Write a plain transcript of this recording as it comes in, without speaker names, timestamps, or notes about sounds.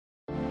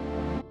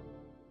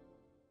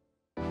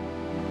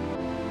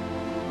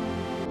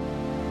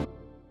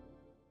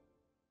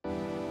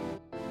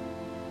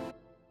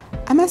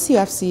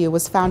MSUFCU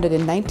was founded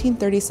in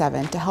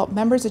 1937 to help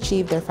members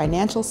achieve their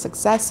financial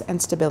success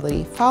and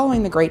stability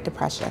following the Great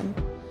Depression.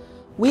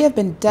 We have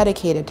been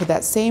dedicated to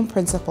that same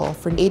principle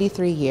for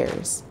 83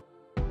 years.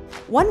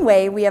 One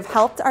way we have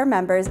helped our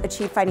members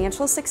achieve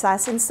financial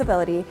success and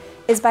stability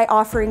is by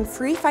offering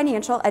free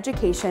financial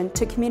education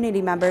to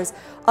community members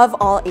of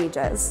all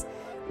ages.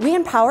 We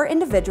empower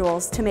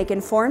individuals to make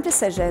informed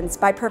decisions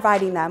by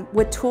providing them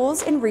with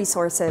tools and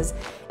resources,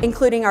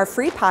 including our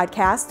free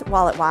podcast,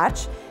 Wallet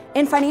Watch,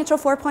 and Financial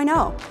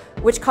 4.0,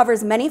 which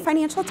covers many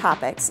financial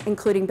topics,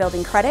 including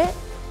building credit,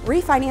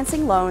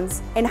 refinancing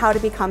loans, and how to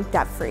become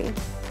debt-free.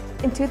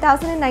 In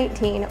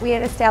 2019, we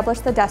had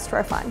established the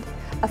Destroyer Fund,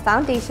 a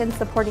foundation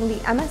supporting the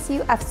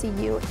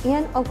MSUFCU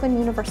and Oakland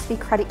University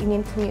Credit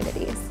Union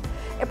communities.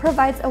 It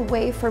provides a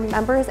way for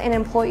members and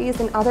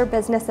employees and other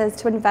businesses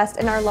to invest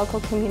in our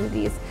local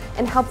communities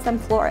and helps them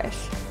flourish.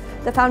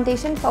 The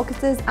foundation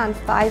focuses on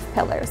 5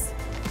 pillars: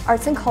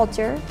 arts and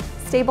culture,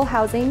 stable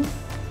housing,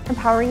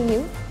 empowering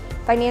youth,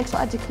 financial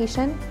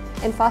education,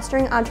 and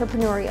fostering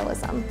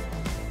entrepreneurialism.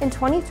 In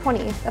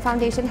 2020, the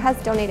foundation has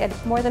donated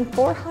more than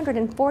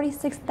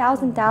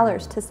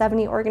 $446,000 to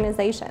 70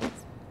 organizations.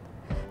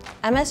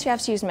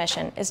 MSUFCU's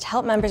mission is to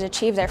help members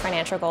achieve their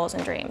financial goals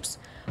and dreams.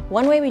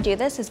 One way we do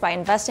this is by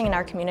investing in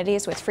our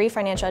communities with free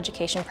financial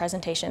education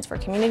presentations for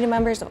community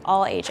members of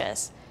all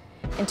ages.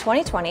 In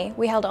 2020,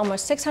 we held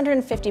almost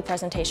 650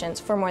 presentations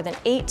for more than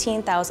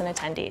 18,000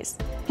 attendees.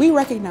 We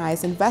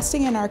recognize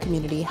investing in our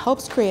community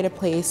helps create a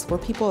place where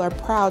people are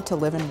proud to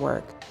live and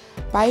work.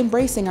 By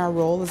embracing our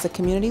role as a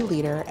community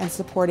leader and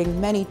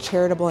supporting many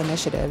charitable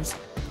initiatives,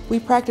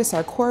 we practice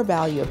our core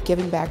value of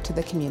giving back to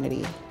the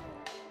community.